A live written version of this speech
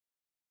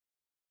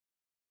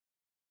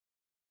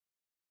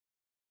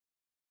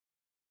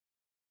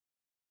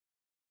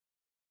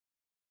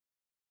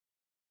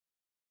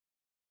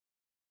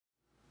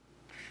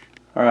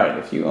Alright,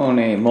 if you own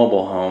a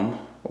mobile home,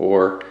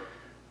 or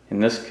in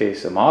this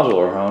case a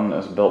modular home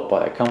that's built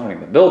by a company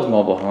that builds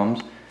mobile homes,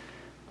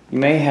 you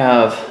may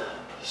have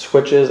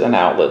switches and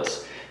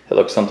outlets that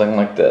look something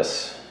like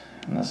this.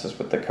 And this is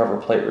with the cover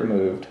plate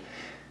removed.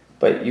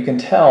 But you can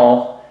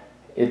tell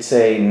it's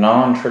a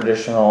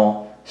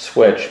non-traditional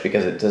switch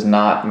because it does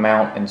not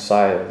mount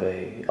inside of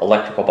the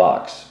electrical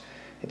box.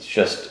 It's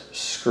just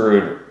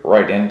screwed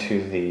right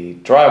into the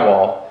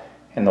drywall,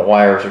 and the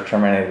wires are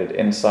terminated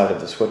inside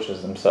of the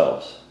switches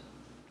themselves.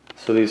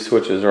 So these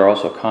switches are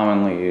also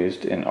commonly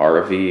used in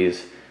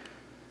RVs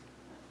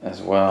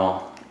as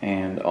well.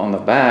 And on the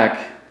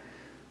back,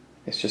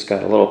 it's just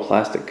got a little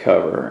plastic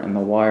cover, and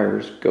the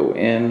wires go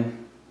in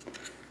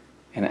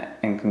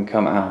and can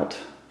come out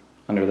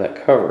under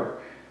that cover.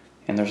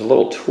 And there's a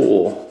little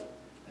tool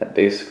that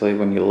basically,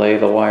 when you lay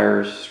the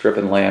wires, strip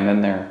and lay them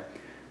in there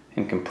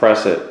and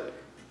compress it,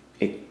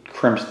 it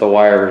crimps the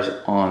wires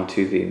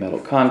onto the metal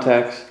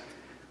contacts,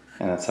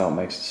 and that's how it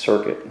makes the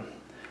circuit.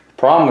 The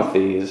problem with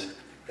these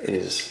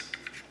is,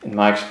 in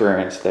my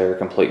experience, they're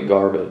complete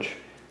garbage.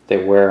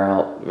 They wear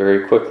out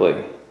very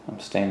quickly. I'm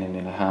standing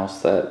in a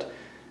house that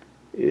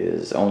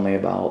is only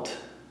about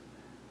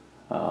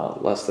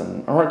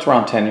it's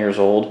around 10 years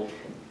old,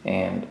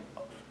 and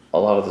a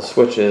lot of the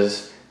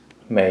switches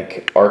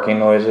make arcing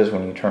noises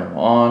when you turn them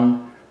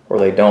on, or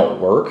they don't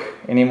work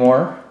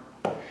anymore.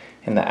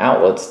 And the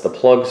outlets, the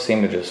plugs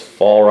seem to just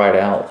fall right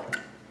out.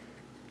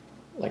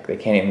 Like they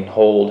can't even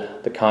hold,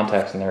 the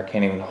contacts in there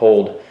can't even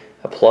hold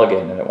a plug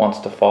in, and it wants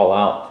to fall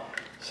out.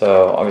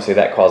 So obviously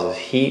that causes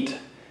heat.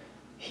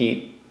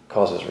 Heat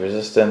causes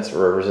resistance,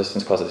 or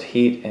resistance causes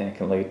heat, and it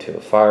can lead to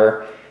a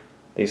fire.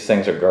 These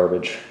things are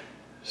garbage.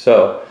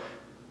 So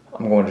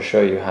I'm going to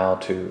show you how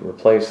to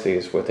replace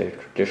these with a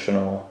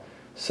traditional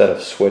set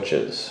of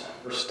switches.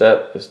 First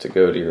step is to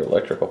go to your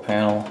electrical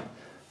panel,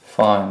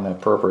 find the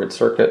appropriate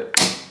circuit,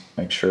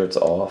 make sure it's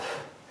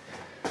off.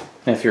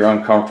 And if you're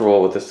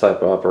uncomfortable with this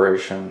type of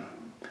operation,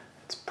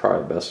 it's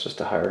probably best just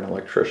to hire an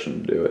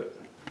electrician to do it.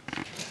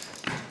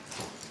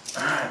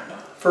 Alright,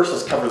 first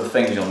let's cover the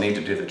things you'll need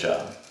to do the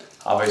job.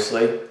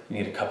 Obviously, you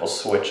need a couple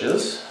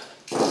switches.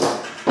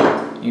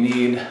 You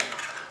need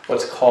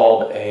what's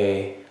called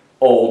a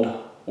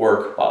old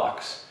work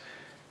box.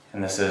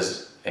 And this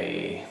is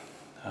a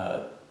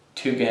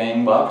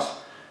 2-gang box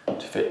to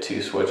fit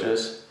 2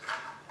 switches.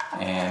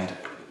 And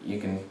you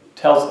can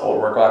tell it's an old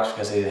work box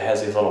because it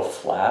has these little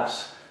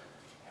flaps.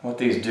 And what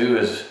these do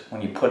is,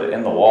 when you put it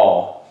in the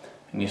wall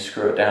and you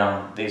screw it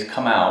down, these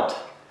come out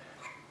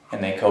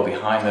and they go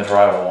behind the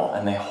drywall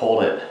and they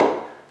hold it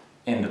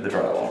into the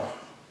drywall.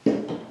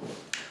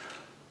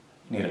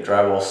 You need a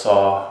drywall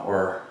saw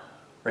or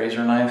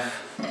razor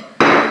knife,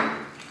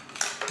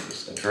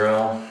 just a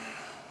drill,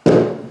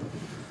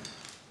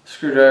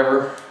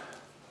 screwdriver,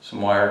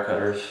 some wire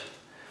cutters,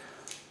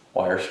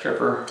 wire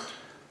stripper,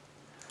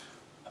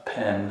 a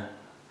pen,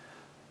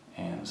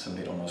 and some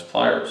needle nose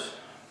pliers.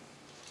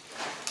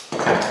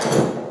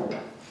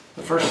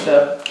 The first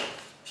step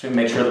is to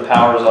make sure the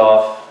power is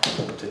off.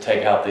 To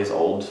take out these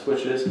old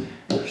switches,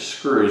 there's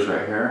screws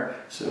right here,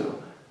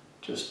 so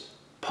just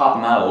pop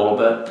them out a little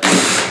bit,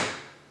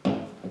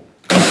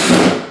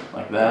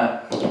 like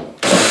that.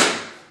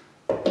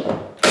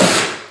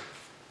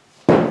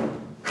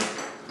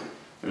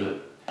 There's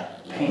a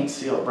paint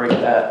seal, break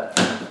that.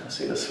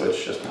 See, the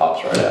switch just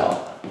pops right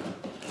out.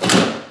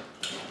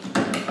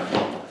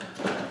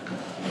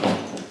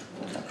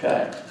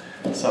 Okay,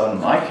 so in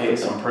my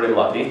case, I'm pretty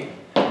lucky.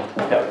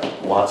 I've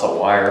got lots of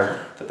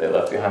wire that they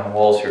left behind the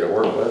walls here to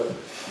work with.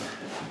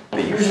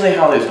 But usually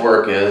how these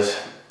work is,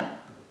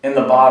 in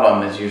the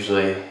bottom is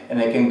usually,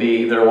 and it can be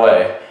either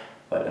way,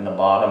 but in the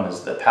bottom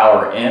is the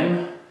power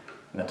in,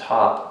 and the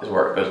top is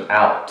where it goes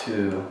out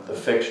to the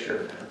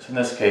fixture. So in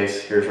this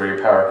case, here's where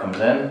your power comes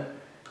in,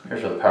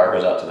 here's where the power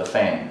goes out to the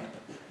fan.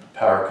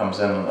 Power comes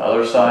in on the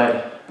other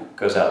side,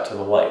 goes out to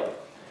the light.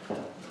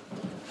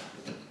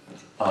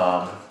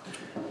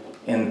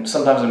 And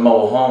sometimes in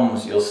mobile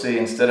homes, you'll see,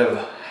 instead of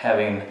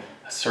having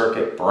a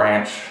circuit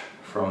branch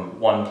from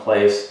one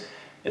place,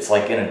 it's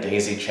like in a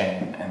daisy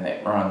chain, and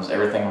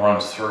everything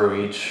runs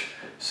through each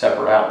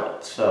separate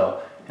outlet.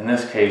 So in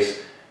this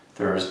case,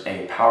 there's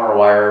a power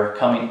wire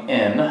coming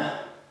in,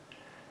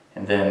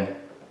 and then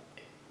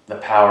the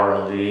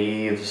power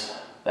leaves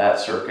that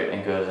circuit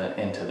and goes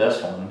into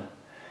this one,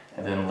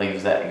 and then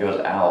leaves that and goes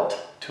out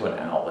to an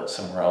outlet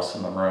somewhere else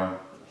in the room.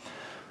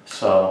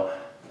 So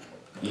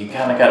you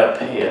kind of got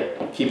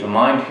to keep in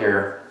mind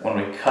here, when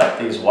we cut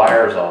these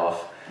wires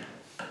off,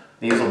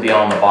 these will be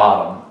on the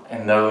bottom,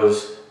 and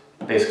those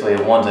basically,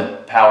 one's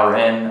a power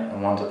in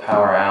and one's a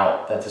power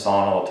out. That is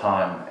on all the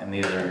time, and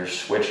these are your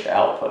switched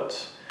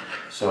outputs.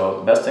 So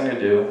the best thing to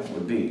do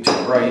would be to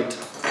write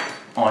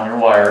on your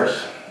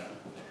wires,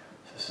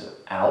 this is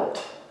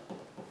out,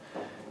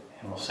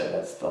 and we'll say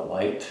that's the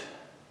light,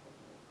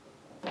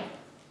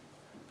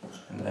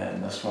 and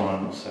then this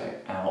one will say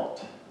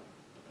out,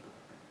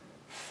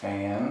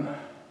 fan,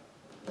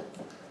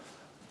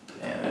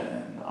 and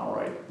then I'll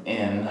write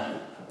in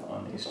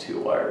on these 2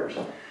 wires.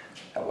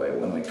 That way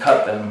when we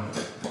cut them,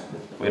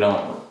 we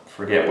don't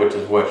forget which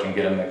is which and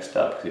get them mixed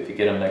up. Because if you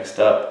get them mixed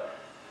up,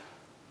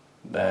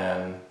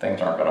 then things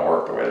aren't going to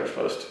work the way they're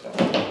supposed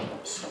to.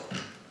 So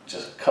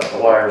just cut the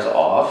wires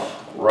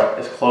off right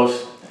as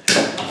close to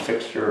the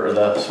fixture or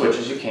the switch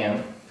as you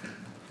can.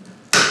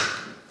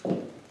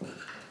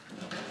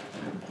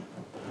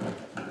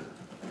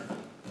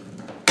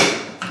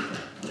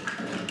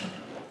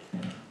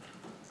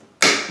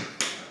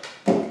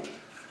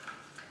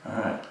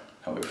 Alright,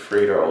 now we've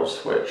freed our old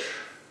switch.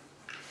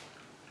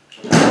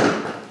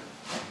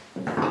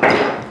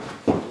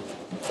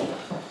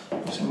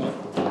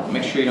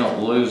 Make sure you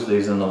don't lose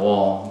these in the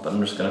wall, but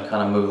I'm just going to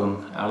kind of move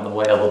them out of the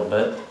way a little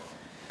bit.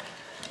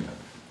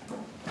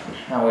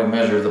 How we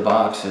measure the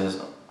box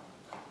is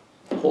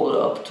hold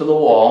it up to the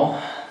wall,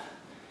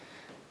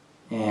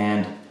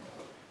 and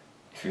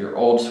if your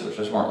old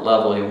switches weren't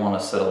level, you want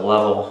to set a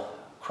level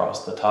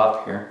across the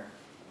top here.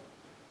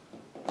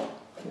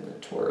 Get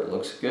it to where it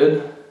looks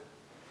good.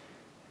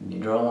 And you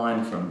draw a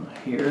line from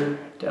here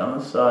down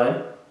the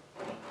side.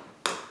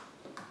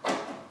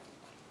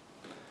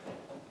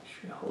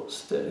 Hold it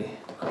steady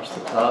across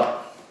the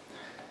top.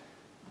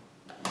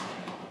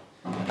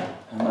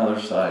 Another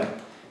side.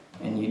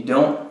 And you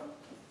don't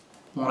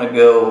want to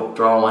go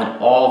draw a line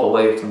all the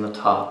way from the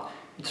top.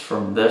 It's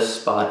from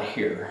this spot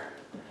here,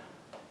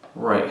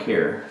 right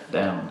here,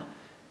 down.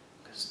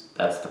 Because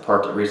that's the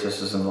part that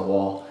recesses in the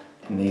wall,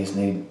 and these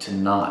need to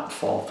not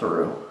fall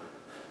through.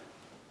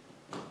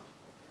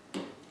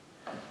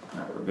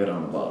 Alright, we're good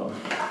on the bottom.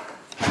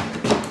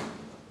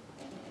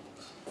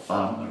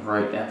 Bottom is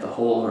right at the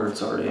hole where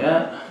it's already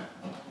at.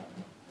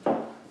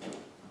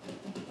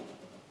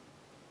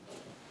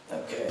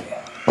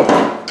 Okay.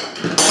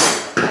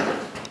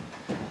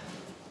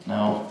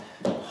 Now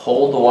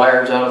hold the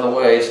wires out of the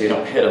way so you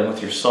don't hit them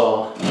with your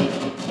saw.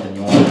 And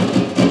you want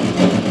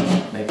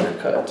to make your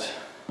cut.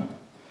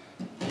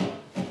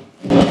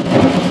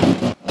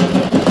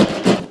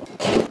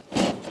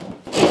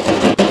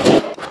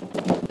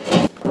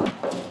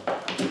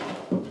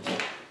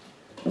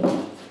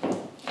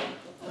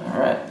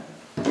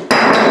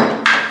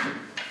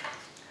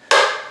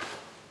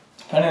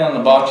 Depending on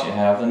the box you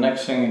have, the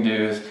next thing you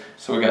do is,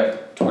 so we're gonna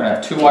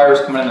have 2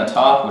 wires coming in the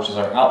top, which is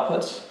our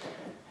outputs,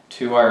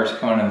 2 wires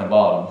coming in the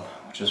bottom,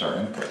 which is our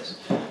inputs.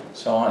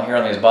 So on here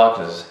on these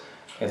boxes,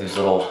 you have these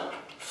little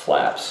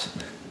flaps.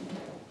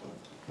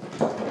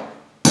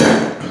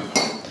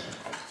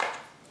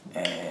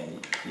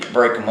 And you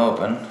break them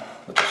open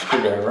with a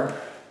screwdriver,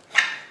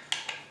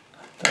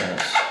 like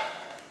this.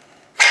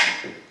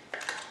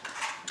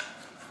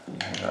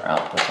 And here's our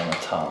outputs on the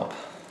top.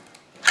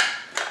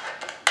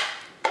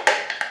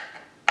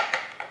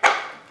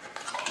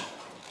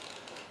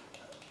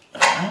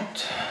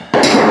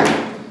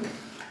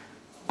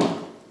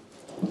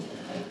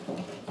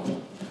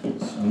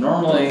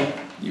 Normally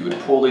you would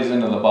pull these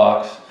into the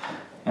box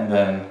and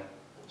then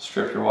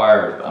strip your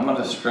wires, but I'm going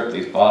to strip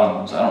these bottom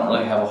ones. I don't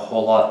really have a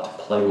whole lot to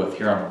play with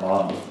here on the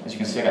bottom. As you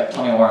can see, I got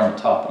plenty of wire on the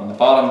top, but on the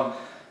bottom,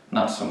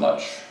 not so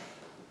much.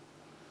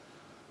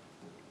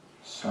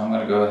 So I'm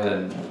going to go ahead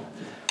and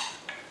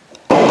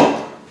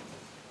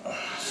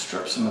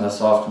strip some of this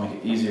off to make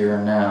it easier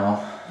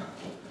now.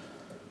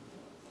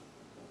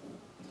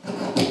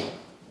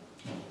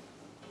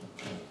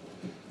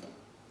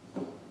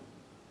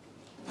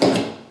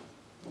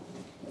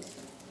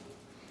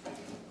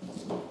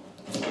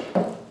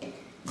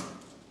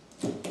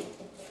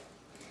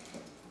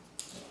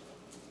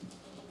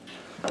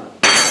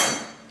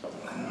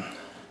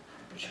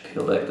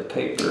 Peel back the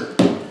paper,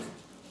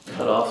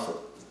 cut off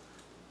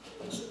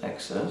this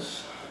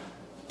excess,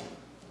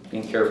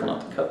 being careful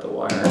not to cut the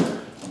wire.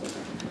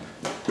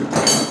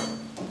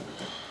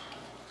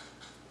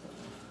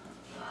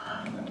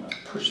 I'm going to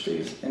push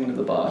these into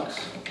the box.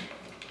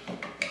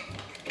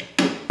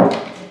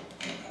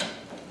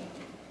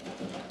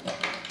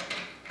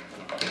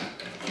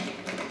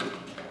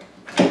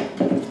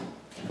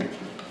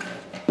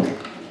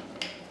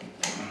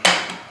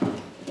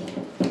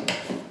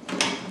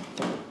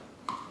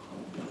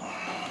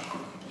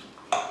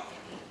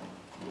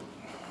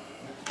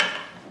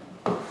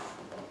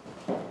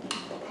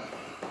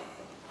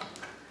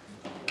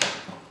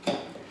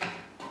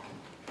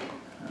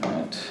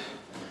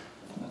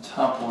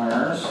 Top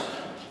wires,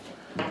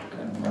 go ahead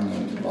and run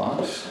them into the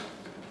box.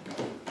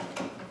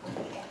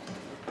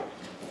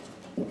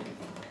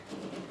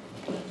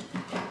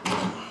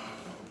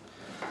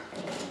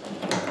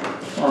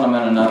 Run them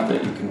in enough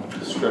that you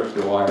can strip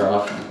your wire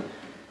off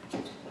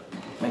and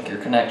make your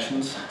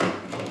connections.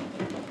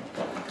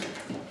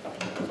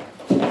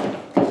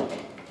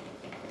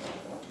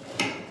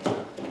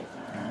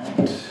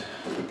 Alright.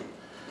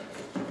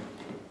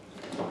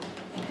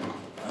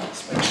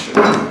 Let's make sure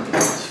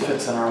this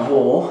fits in our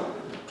hole.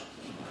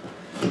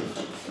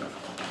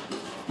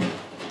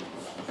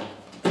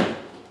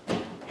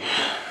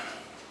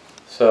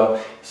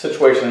 So the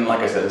situation, like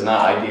I said, is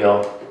not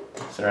ideal,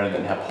 considering I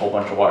didn't have a whole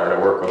bunch of wire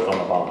to work with on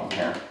the bottom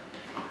here.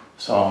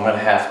 So I'm going to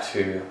have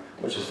to,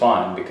 which is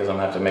fine because I'm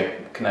going to have to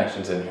make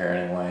connections in here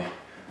anyway,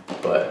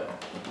 but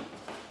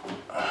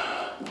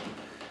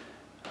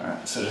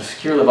Alright, so to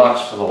secure the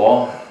box to the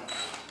wall,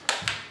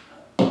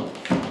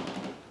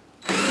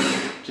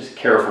 just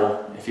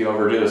careful. If you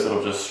overdo this,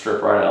 it'll just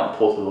strip right out and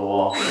pull through the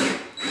wall. You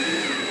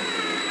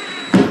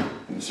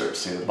can start to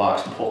see the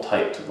box pull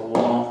tight to the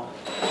wall.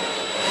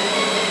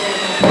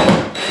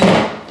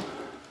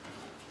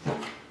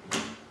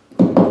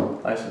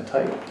 Nice and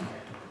tight.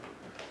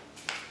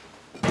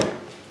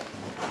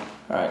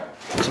 Alright,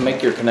 to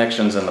make your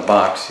connections in the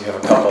box, you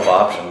have a couple of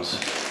options.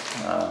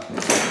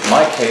 In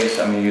my case,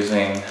 I'm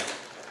using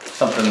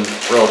something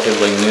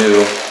relatively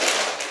new.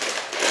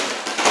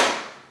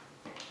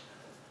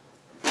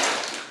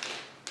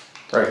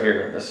 Right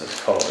here, this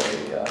is called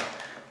a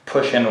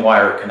push-in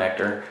wire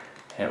connector,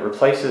 and it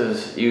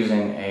replaces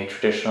using a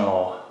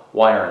traditional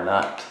wire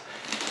nut.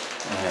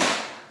 And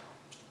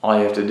all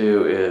you have to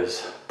do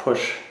is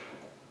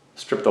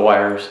strip the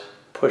wires,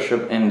 push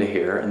them into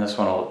here, and this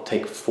one will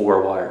take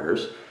 4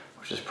 wires,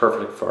 which is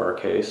perfect for our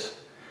case.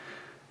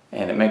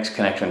 And it makes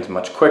connections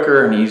much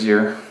quicker and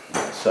easier,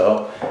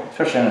 so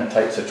especially in a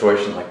tight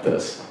situation like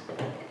this.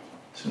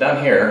 So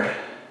down here,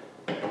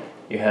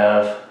 you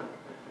have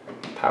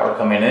power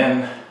coming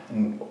in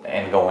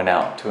and going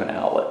out to an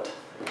outlet.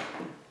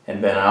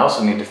 And then I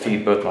also need to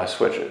feed both my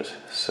switches.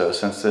 So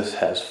since this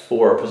has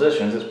 4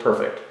 positions, it's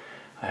perfect.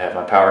 I have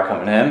my power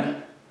coming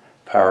in,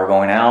 power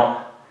going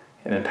out,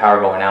 and then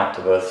power going out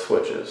to both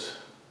switches.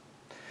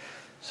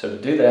 So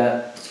to do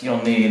that,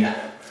 you'll need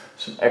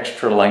some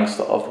extra lengths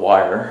of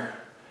wire.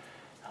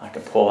 I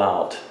can pull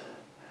out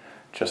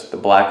just the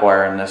black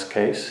wire in this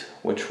case,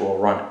 which will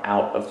run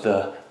out of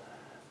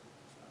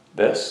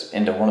this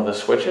into one of the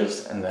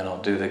switches, and then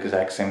I'll do the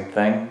exact same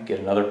thing, get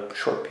another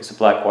short piece of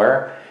black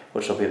wire,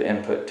 which will be the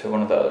input to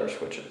one of the other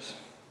switches.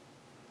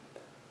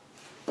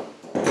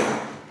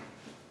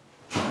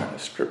 I've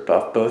stripped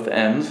off both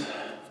ends,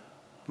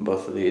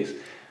 both of these,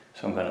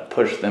 so I'm going to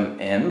push them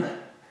in.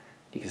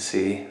 You can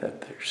see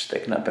that they're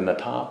sticking up in the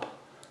top.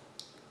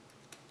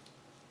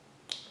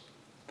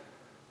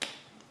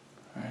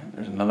 Alright,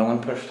 there's another one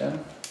pushed in.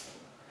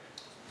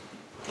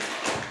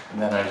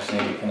 And then I just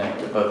need to connect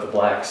both the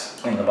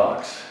blacks in the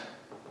box.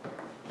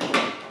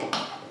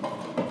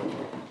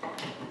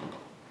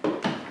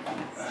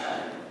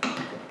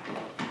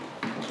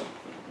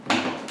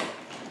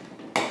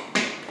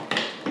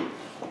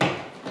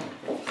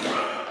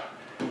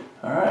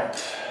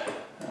 Alright,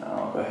 now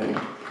I'll go ahead and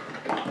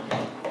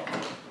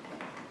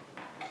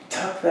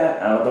tuck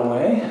that out of the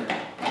way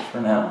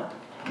for now.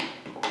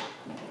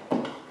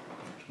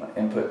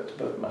 Input to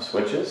both my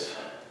switches.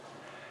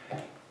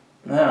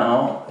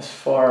 Now, as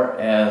far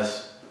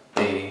as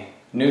the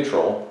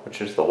neutral,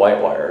 which is the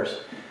white wires,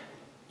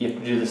 you have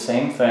to do the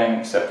same thing,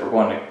 except we're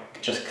going to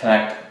just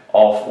connect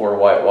all 4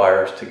 white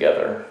wires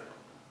together.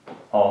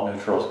 All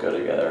neutrals go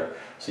together.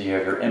 So you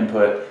have your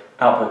input,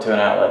 output to an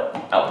outlet,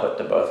 output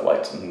to both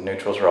lights, and the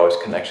neutrals are always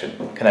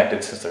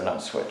connected since they're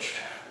not switched.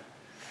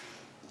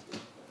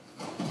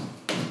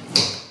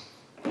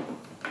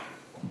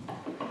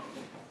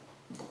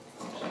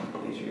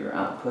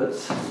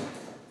 Outputs.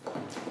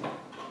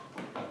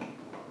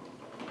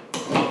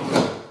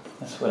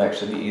 This would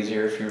actually be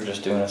easier if you were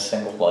just doing a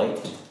single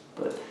light,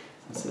 but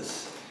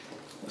since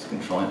this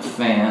controlling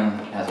fan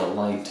has a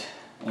light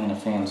and a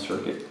fan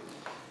circuit.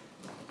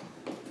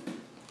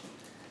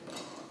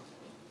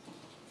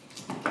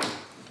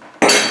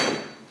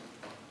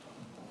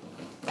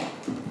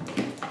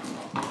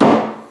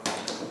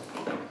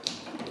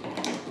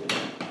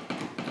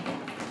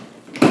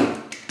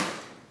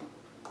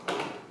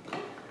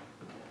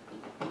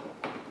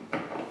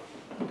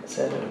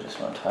 Said I just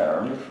want to tie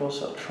our neutral,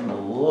 so I'll trim a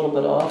little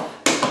bit off,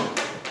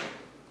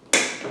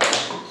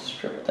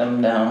 strip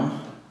them down.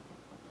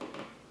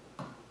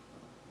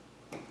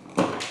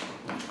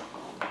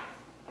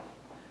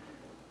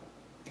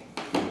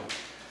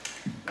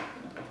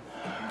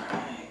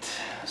 Alright,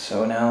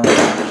 so now I'm going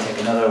to take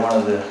another one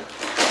of the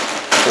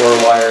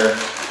 4-wire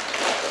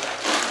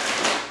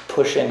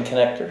push-in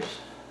connectors,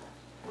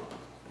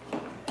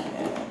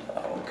 and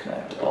I will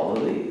connect all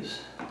of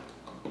these.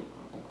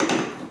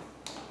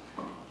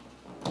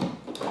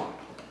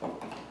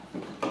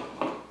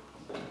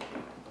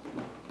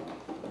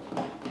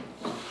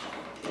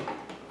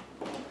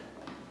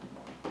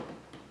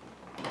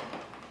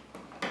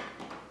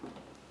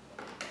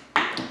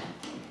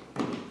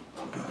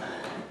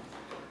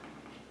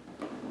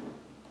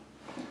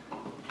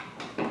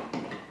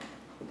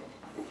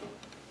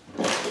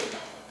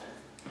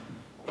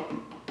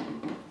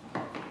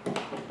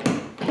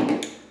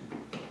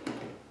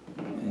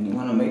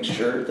 Make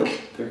sure that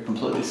they're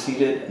completely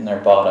seated and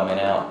they're bottoming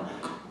out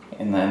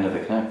in the end of the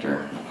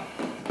connector.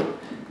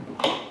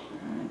 Alright,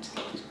 let's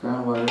get these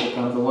ground wires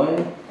out of the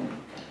way.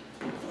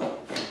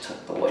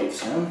 Tuck the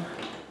whites in,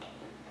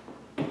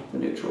 the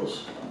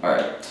neutrals.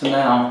 Alright, so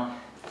now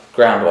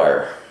ground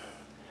wire.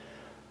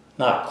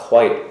 Not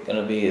quite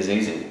going to be as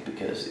easy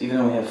because even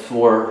though we have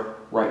 4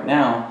 right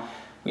now,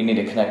 we need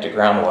to connect a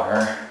ground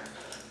wire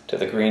to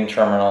the green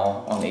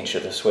terminal on each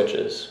of the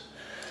switches.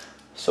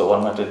 So what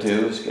I'm going to have to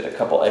do is get a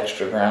couple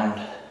extra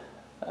ground,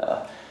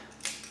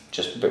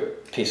 just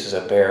pieces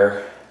of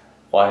bare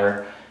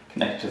wire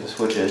connected to the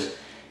switches.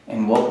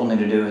 And what we'll need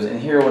to do is, in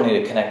here we'll need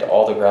to connect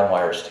all the ground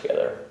wires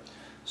together.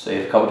 So you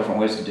have a couple different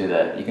ways to do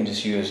that. You can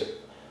just use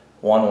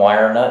one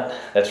wire nut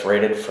that's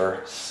rated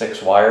for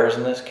 6 wires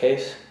in this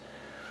case,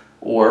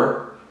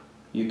 or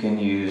you can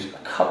use a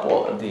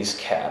couple of these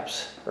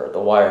caps, or the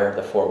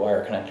 4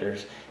 wire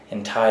connectors,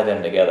 and tie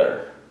them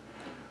together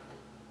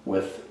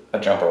with a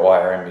jumper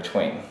wire in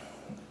between.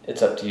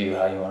 It's up to you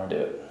how you want to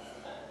do it.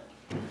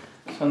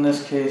 So in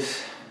this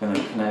case, I'm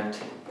going to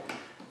connect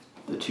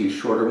the 2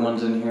 shorter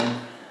ones in here.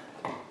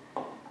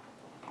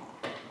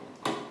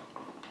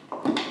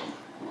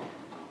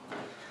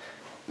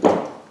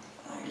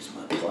 I use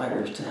my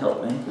pliers to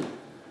help me.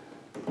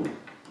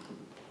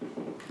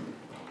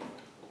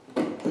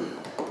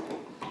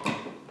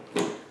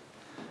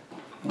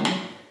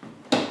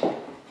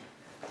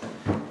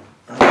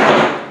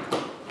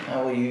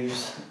 Now we'll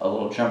use a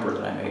little jumper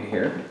that I made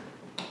here.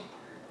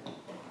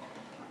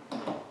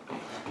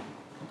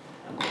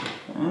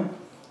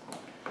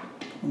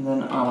 And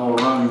then I'll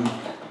run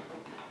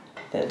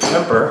that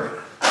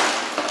jumper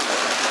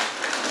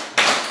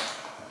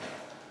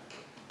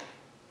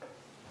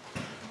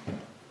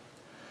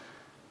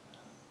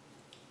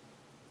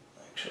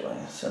actually,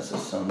 since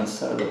it's on this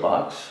side of the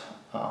box,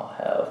 I'll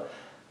have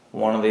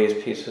one of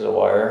these pieces of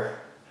wire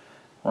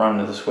run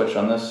to the switch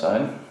on this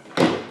side,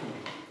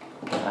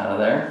 out of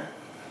there.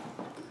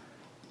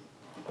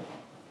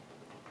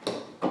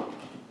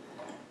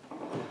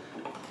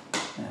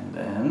 And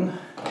then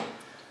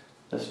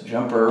this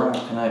jumper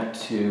will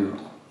connect to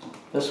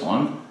this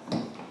one.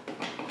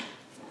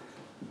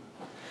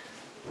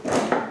 And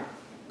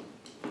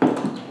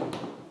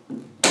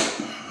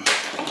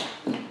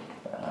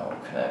I will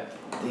connect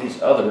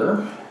these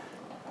other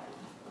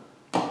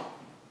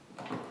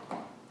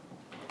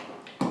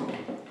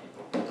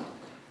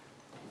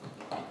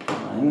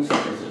lines.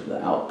 These are the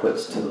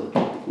outputs to the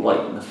light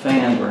and the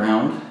fan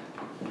ground.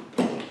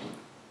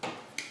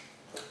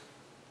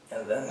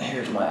 And then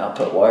here's my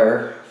output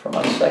wire for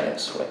my second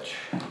switch.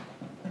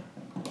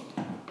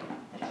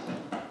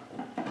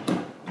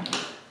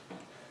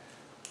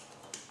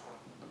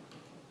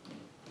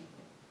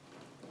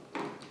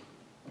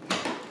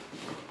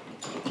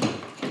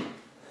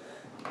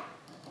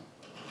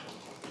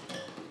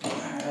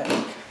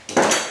 Alright,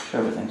 so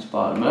everything's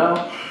bottomed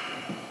out.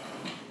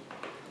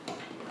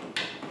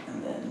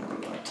 And then we're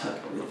going to tuck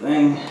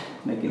everything,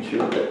 making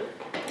sure that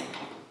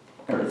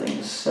everything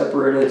is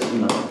separated so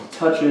nothing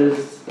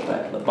touches the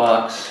back of the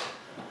box.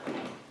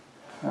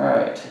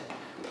 Alright,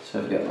 so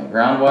I've got my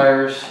ground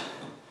wires,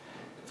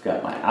 I've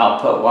got my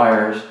output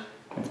wires,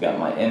 I've got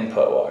my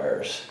input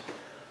wires.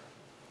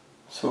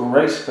 So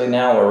basically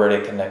now we're ready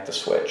to connect the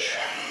switch.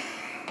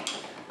 I'm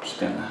just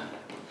gonna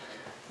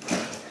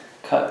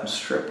cut and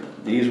strip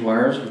these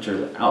wires, which are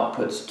the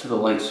outputs to the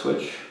light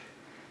switch.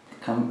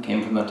 Came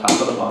from the top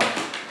of the box.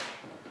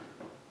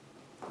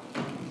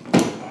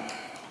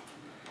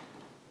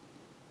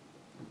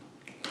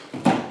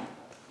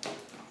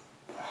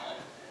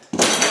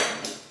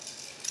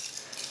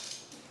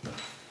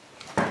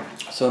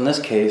 So in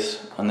this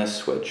case, on this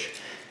switch,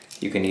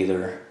 you can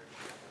either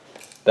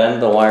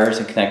bend the wires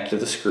and connect to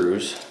the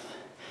screws,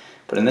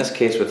 but in this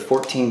case with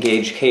 14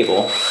 gauge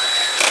cable,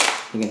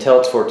 you can tell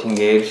it's 14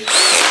 gauge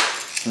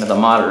under the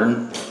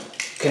modern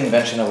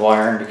convention of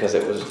wiring because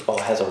it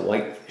has a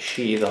white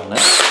sheath on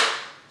it.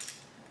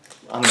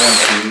 I'm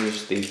going to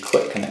use the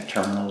quick connect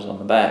terminals on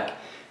the back, and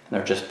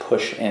they're just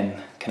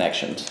push-in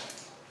connections.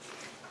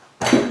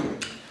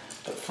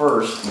 But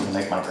first, I'm going to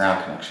make my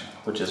ground connection,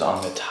 which is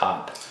on the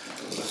top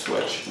of the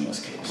switch in this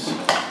case.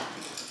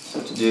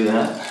 So to do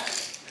that,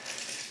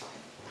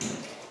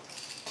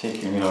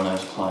 take your needle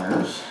nose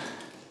pliers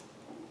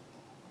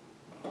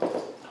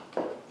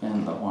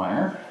and the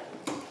wire,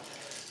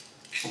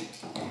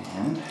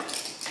 and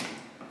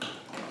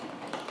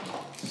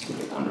stick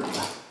it under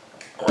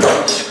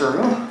the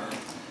screw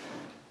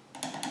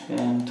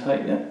and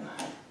tighten it.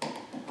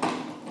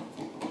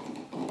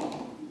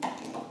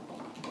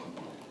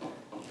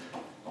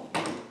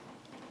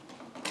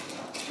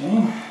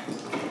 Okay.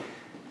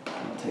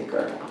 Take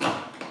our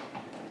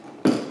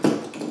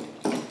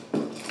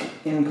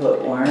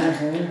input wire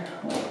here.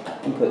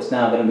 Input's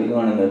now going to be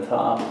going in the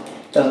top.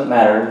 Doesn't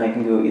matter, they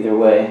can go either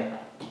way.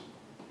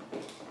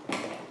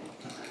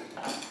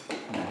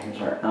 And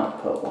here's our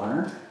output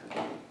wire.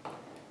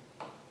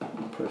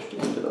 Pushed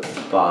into the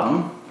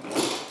bottom.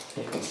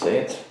 You can see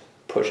it's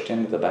pushed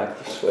into the back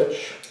of the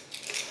switch.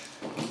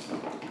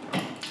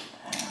 And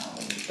I'll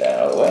leave that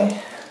out of the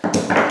way.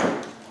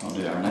 I'll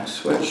do our next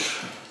switch.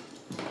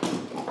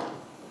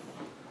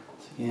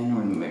 Again,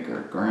 we're going to make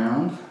our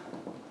ground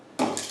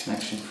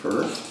connection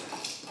first.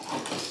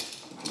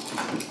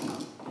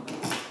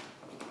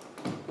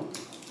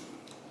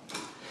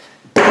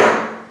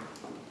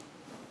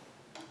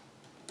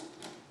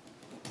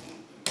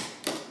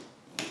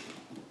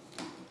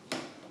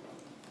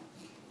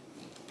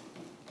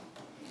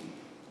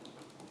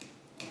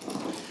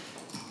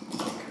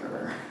 Make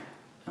our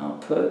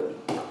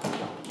output,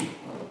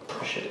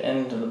 push it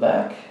into the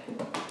back.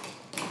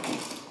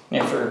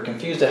 And if you're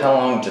confused at how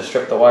long to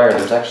strip the wire,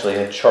 there's actually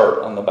a chart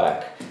on the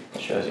back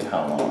that shows you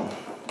how long.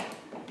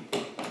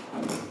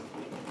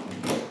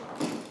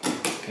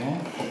 Okay.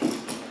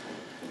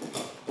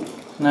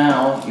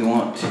 Now what you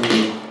want to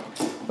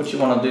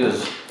do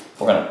is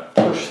we're going to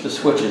push the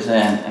switches in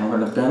and we're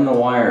going to bend the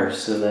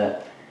wires so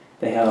that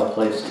they have a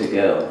place to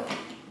go.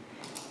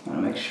 You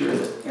want to make sure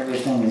that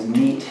everything is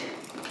neat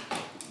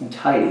and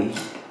tidy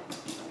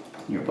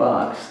in your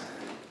box.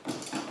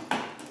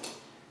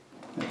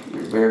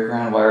 Your bare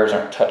ground wires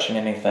aren't touching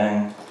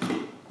anything,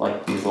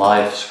 like these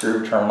live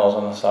screw terminals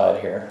on the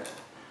side here.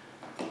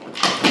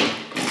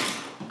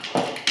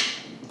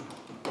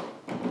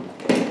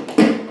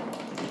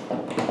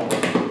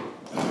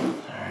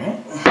 Alright,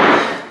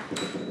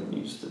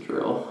 use the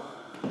drill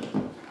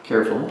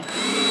carefully.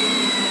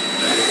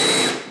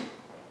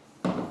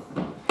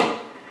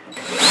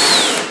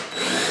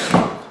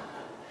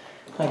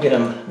 I get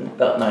them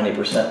about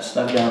 90%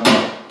 snug down,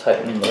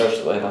 tighten them the rest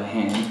of the way by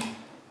hand.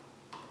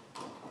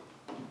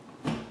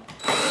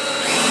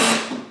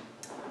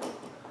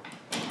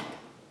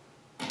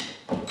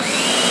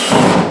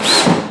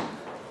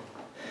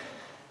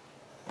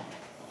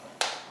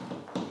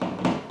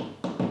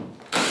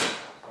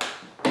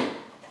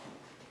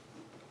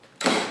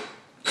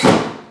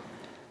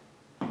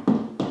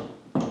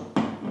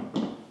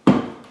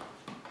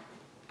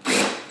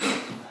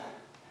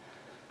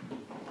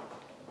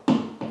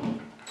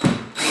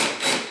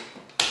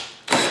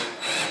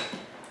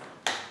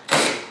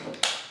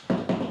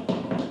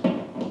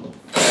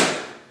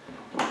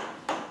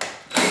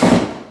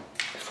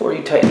 Before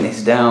you tighten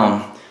these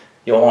down,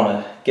 you'll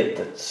want to get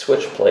the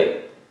switch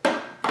plate,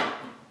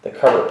 the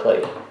cover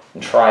plate,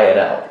 and try it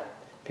out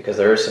because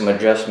there is some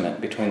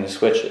adjustment between the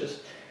switches.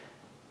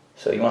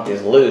 So you want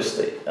these loose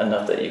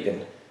enough that you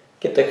can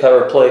get the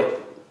cover plate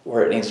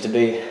where it needs to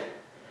be.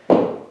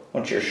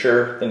 Once you're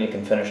sure, then you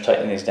can finish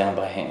tightening these down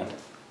by hand.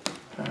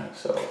 Alright,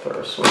 so I'll put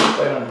our switch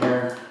plate on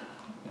here.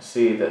 You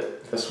see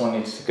that this one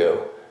needs to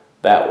go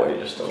that way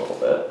just a little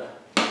bit.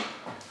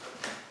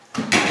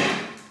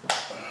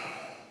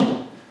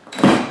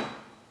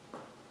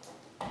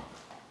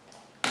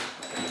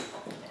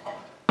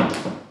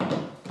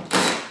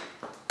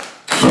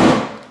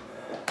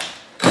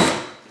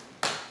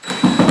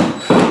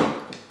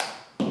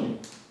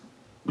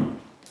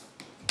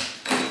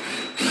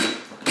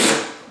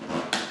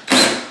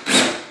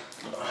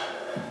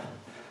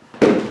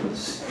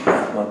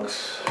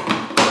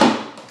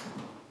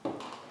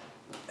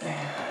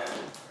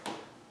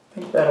 I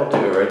think that'll do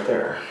it right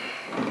there.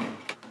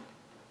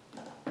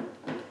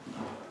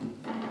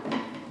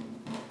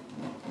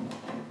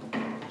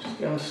 Just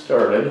get them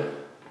started.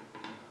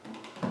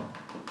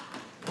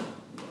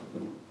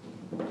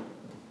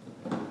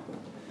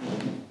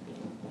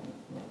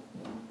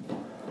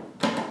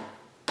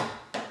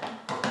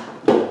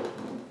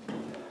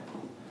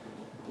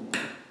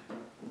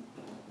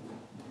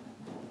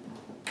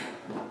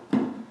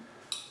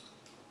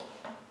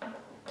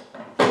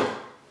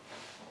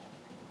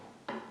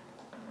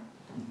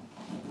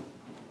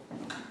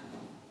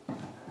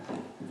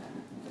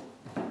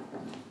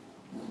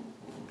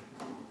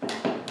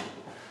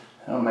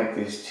 Don't make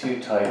these too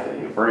tight that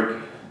you break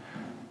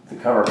the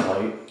cover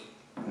plate.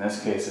 In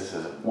this case, this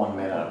is one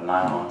made out of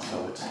nylon,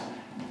 so it's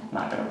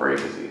not going to break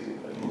as easily.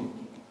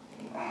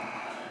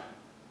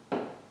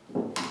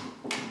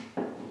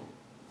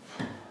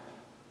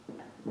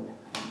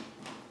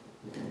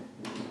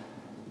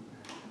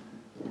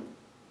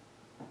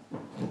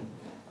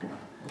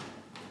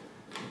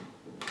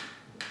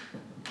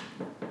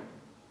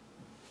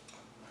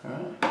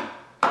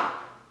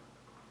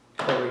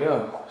 There we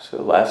go. So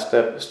the last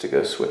step is to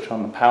go switch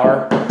on the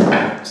power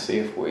and see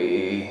if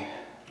we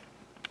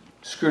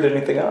screwed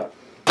anything up.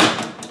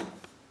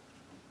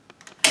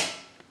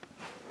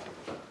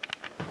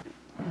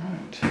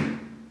 Alright.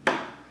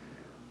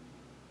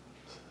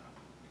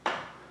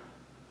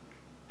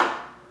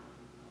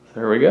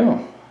 There we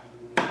go.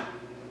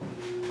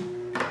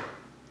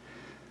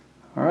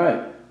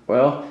 Alright,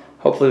 well,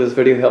 hopefully this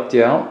video helped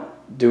you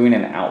out. Doing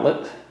an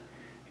outlet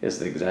is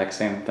the exact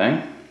same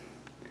thing.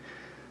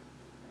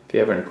 If you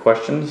have any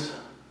questions,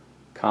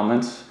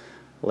 comments,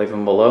 leave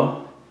them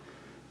below.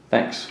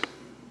 Thanks.